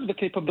already have the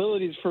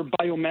capabilities for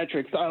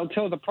biometrics. I'll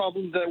tell you the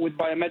problem that with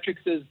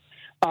biometrics is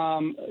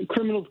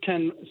criminals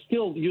can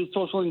still use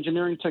social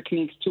engineering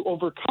techniques to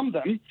overcome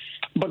them,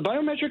 but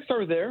biometrics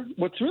are there.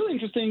 What's really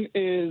interesting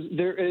is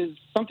there is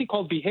something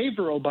called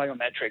behavioral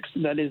biometrics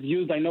that is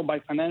used, I know, by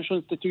financial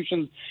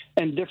institutions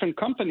and different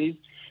companies,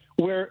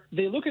 where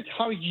they look at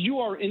how you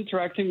are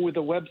interacting with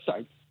a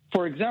website.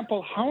 For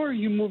example, how are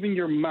you moving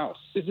your mouse?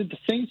 Is it the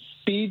same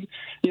speed?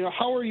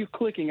 How are you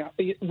clicking?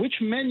 Which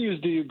menus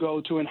do you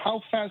go to, and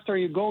how fast are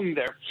you going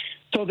there?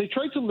 So they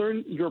try to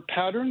learn your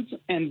patterns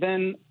and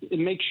then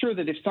make sure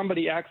that if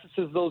somebody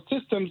accesses those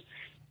systems,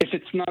 if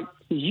it's not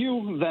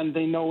you, then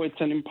they know it's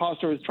an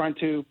imposter who's trying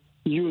to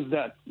use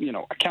that,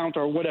 account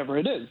or whatever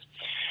it is.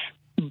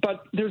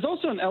 But there's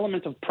also an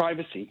element of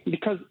privacy,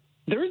 because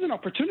there is an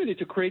opportunity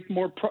to create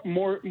more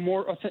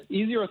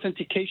easier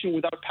authentication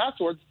without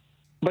passwords,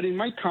 but it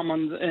might come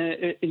on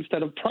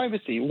instead of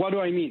privacy. What do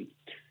I mean?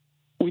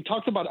 We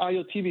talked about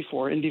IoT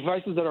before and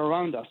devices that are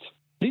around us.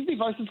 These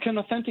devices can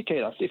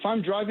authenticate us. If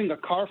I'm driving a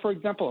car, for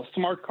example, a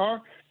smart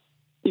car,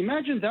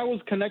 imagine that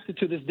was connected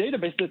to this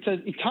database that says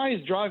Itai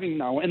is driving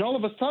now, and all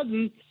of a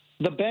sudden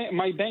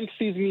my bank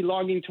sees me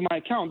logging to my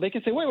account. They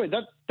can say, wait,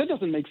 that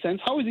doesn't make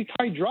sense. How is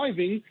Itai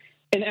driving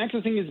and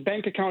accessing his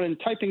bank account and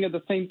typing at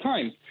the same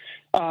time?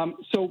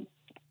 So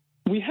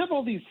we have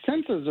all these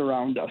sensors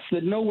around us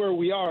that know where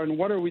we are and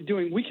what are we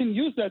doing. We can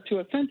use that to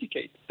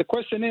authenticate. The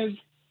question is,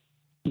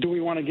 do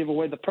we want to give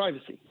away the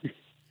privacy?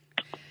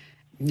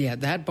 Yeah,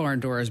 that barn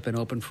door has been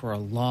open for a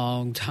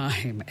long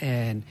time,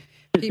 and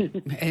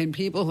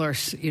people are,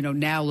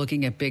 now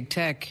looking at big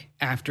tech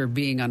after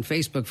being on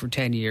Facebook for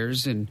 10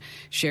 years and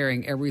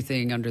sharing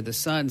everything under the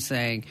sun,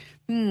 saying,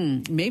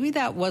 maybe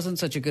that wasn't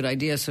such a good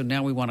idea, so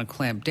now we want to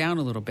clamp down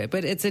a little bit.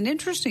 But it's an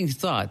interesting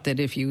thought that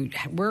if you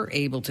were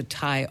able to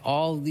tie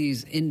all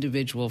these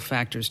individual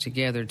factors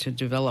together to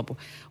develop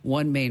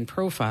one main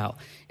profile,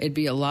 it'd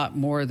be a lot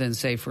more than,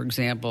 say, for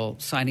example,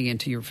 signing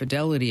into your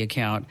Fidelity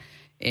account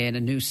in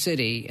a new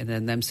city and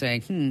then them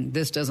saying,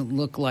 this doesn't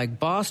look like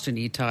Boston,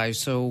 Itai,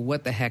 so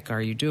what the heck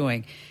are you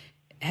doing?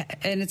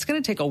 And it's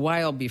going to take a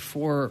while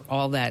before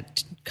all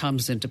that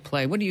comes into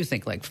play. What do you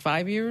think, like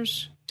 5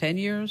 years, 10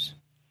 years?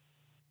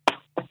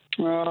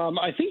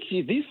 I think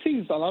these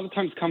things a lot of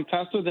times come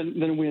faster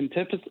than we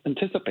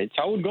anticipate.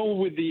 So I would go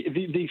with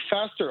the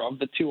faster of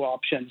the two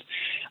options.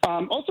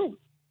 Also,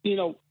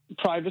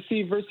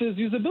 privacy versus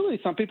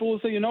usability. Some people will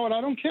say, I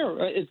don't care.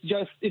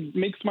 It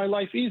makes my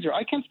life easier.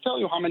 I can't tell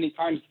you how many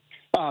times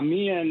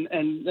me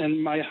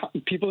and my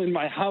people in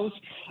my house,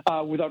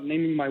 without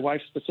naming my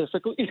wife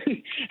specifically,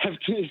 have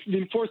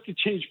been forced to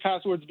change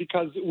passwords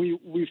because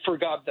we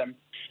forgot them.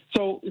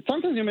 So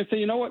sometimes you may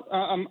say,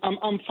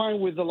 I'm fine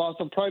with the loss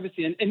of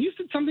privacy. And you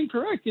said something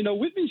correct.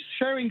 We've been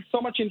sharing so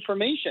much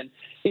information.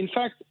 In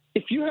fact,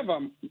 if you have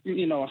a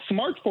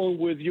smartphone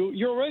with you,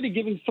 you're already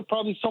giving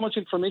probably so much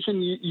information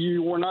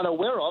you were not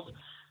aware of.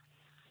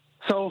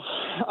 So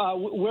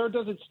where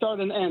does it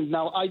start and end?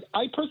 Now,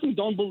 I personally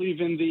don't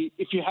believe in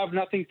if you have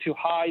nothing to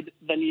hide,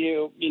 then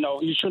you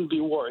shouldn't be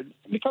worried,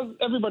 because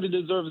everybody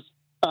deserves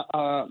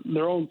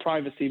their own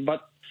privacy.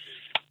 But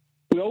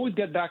we always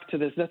get back to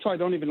this. That's why I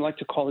don't even like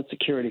to call it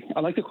security. I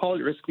like to call it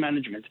risk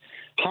management.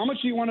 How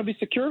much do you want to be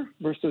secure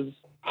versus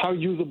how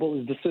usable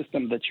is the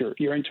system that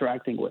you're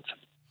interacting with?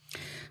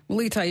 Well,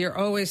 Itai, you're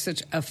always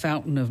such a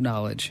fountain of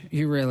knowledge.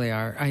 You really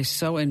are. I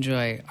so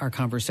enjoy our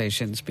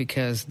conversations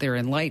because they're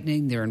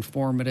enlightening, they're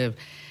informative,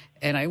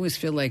 and I always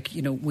feel like,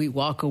 we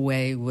walk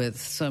away with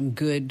some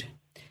good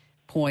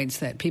points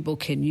that people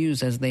can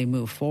use as they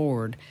move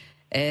forward.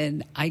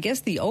 And I guess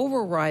the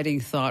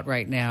overriding thought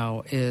right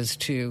now is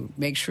to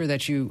make sure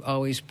that you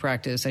always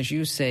practice, as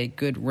you say,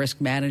 good risk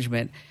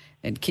management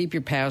and keep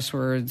your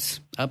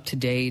passwords up to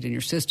date and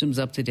your systems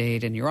up to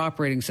date and your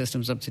operating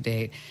systems up to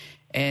date.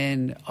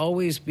 And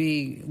always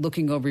be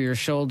looking over your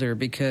shoulder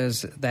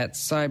because that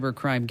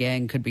cybercrime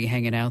gang could be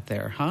hanging out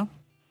there, huh?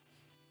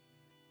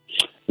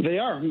 They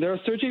are. They're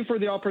searching for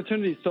the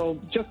opportunity.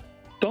 So just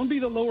don't be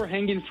the lower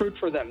hanging fruit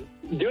for them.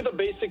 Do the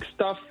basic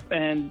stuff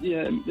and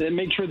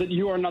make sure that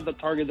you are not the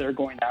target they're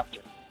going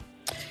after.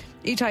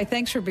 Itai,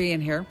 thanks for being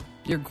here.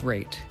 You're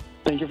great.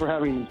 Thank you for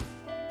having me.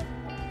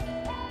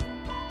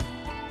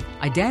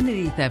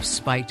 Identity theft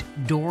spiked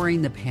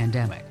during the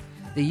pandemic.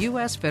 The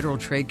U.S. Federal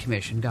Trade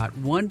Commission got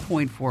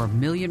 1.4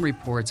 million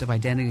reports of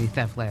identity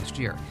theft last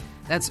year.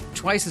 That's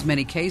twice as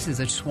many cases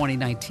as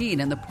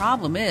 2019. And the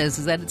problem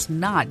is that it's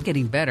not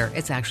getting better.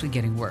 It's actually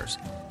getting worse.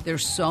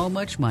 There's so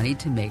much money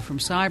to make from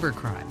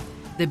cybercrime.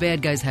 The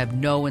bad guys have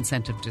no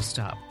incentive to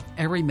stop.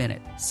 Every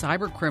minute,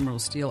 cyber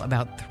criminals steal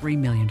about $3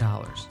 million.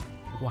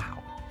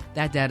 Wow.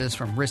 That data is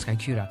from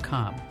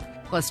riskiq.com.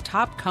 Plus,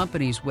 top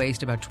companies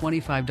waste about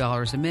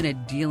 $25 a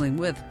minute dealing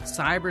with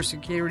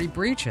cybersecurity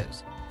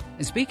breaches.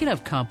 And speaking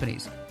of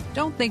companies,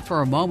 don't think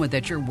for a moment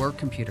that your work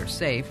computer's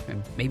safe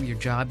and maybe your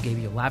job gave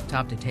you a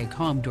laptop to take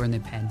home during the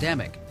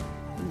pandemic.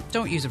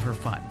 Don't use it for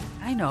fun.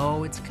 I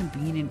know, it's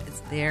convenient, it's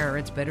there,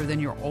 it's better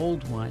than your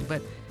old one,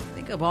 but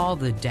think of all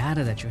the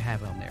data that you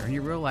have on there and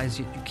you realize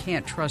you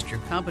can't trust your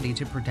company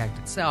to protect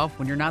itself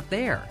when you're not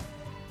there.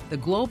 The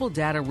Global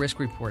Data Risk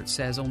Report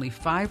says only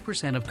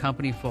 5% of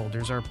company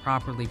folders are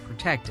properly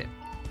protected.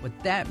 What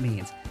that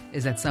means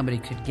is that somebody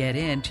could get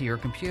into your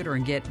computer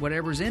and get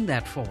whatever's in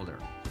that folder.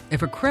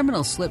 If a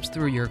criminal slips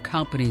through your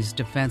company's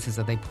defenses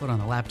that they put on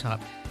the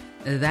laptop,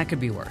 that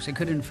could be worse. It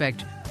could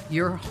infect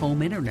your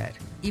home internet,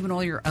 even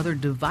all your other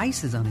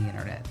devices on the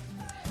internet.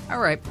 All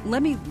right,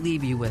 let me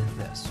leave you with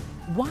this.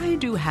 Why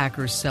do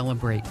hackers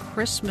celebrate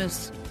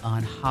Christmas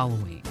on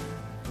Halloween?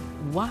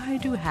 Why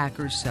do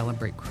hackers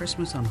celebrate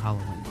Christmas on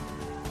Halloween?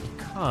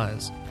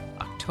 Because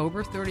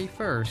October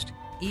 31st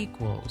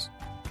equals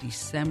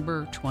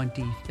December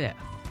 25th.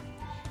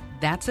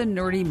 That's a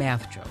nerdy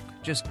math joke.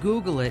 Just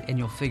Google it and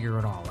you'll figure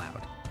it all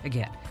out.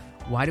 Again,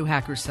 why do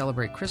hackers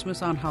celebrate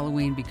Christmas on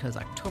Halloween? Because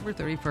October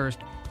 31st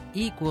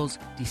equals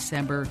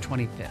December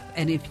 25th.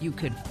 And if you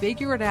could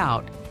figure it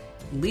out,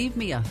 leave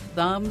me a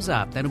thumbs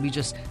up. That'll be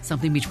just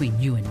something between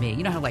you and me.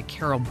 You know how like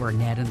Carol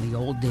Burnett in the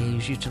old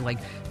days used to like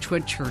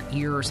twitch her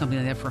ear or something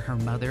like that for her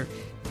mother?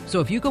 So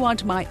if you go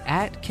onto my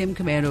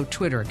 @KimCommando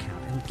Twitter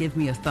account and give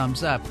me a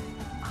thumbs up,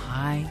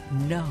 I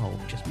know,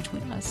 just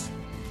between us,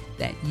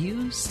 that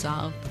you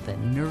solved the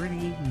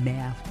nerdy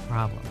math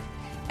problem.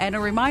 And a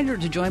reminder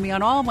to join me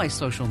on all my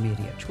social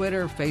media,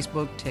 Twitter,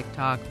 Facebook,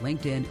 TikTok,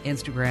 LinkedIn,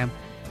 Instagram,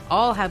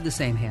 all have the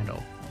same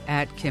handle,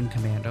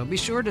 @KimCommando. Be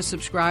sure to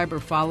subscribe or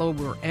follow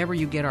wherever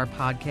you get our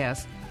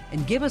podcasts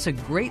and give us a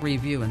great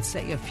review and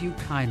say a few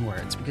kind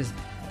words because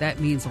that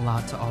means a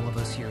lot to all of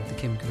us here at the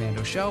Kim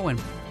Commando Show. And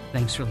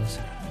thanks for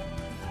listening.